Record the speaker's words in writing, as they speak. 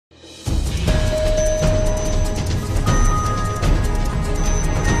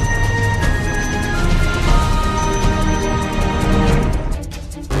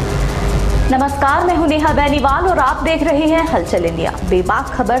नमस्कार, मैं हूं नेहा बेनीवाल और आप देख रहे हैं हलचल इंडिया।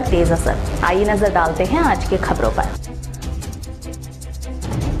 बेबाक खबर तेज असर। आइए नजर डालते हैं आज की खबरों पर।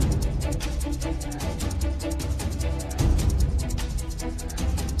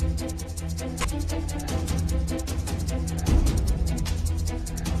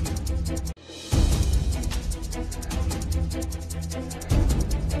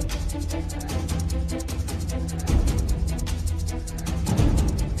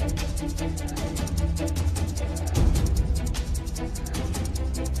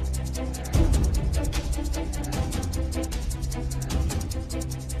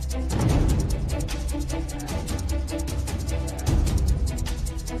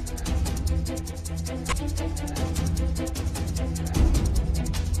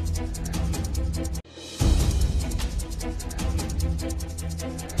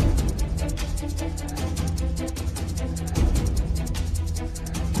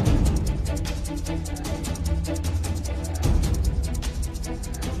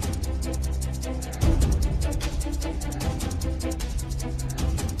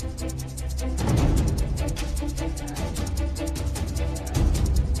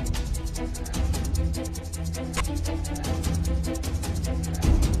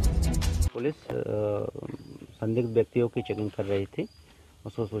 पुलिस संदिग्ध व्यक्तियों की चेकिंग कर रही थी।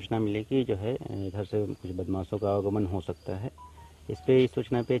 उसको सूचना मिली कि जो है इधर से कुछ बदमाशों का आगमन हो सकता है। इस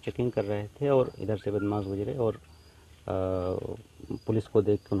सूचना पे चेकिंग कर रहे थे और इधर से बदमाश गुजरे और पुलिस को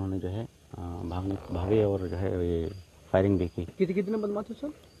देख के उन्होंने जो है भागे और जो है ये फायरिंग भी की। कितने बदमाश थे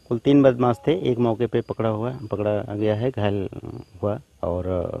सर? कुल 3 बदमाश थे। एक मौके पे पकड़ा गया है, घायल हुआ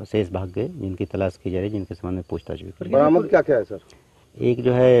और शेष भाग गए, जिनकी तलाश की जा रही है, जिनके संबंध में पूछताछ भी कर रही है। बरामद क्या क्या है सर? एक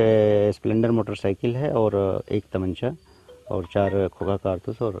जो है स्प्लेंडर मोटरसाइकिल है और एक तमंचा और 4 खोखा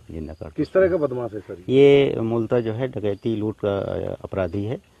कारतूस और जिंदा कारतूस। किस तरह का बदमाश है सर? ये मूलतः जो है डकैती लूट का अपराधी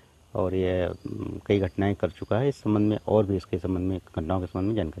है और ये कई घटनाएं कर चुका है। इस संबंध में और भी इसके संबंध में घटनाओं के संबंध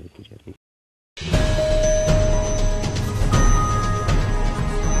में जानकारी दी जा रही है।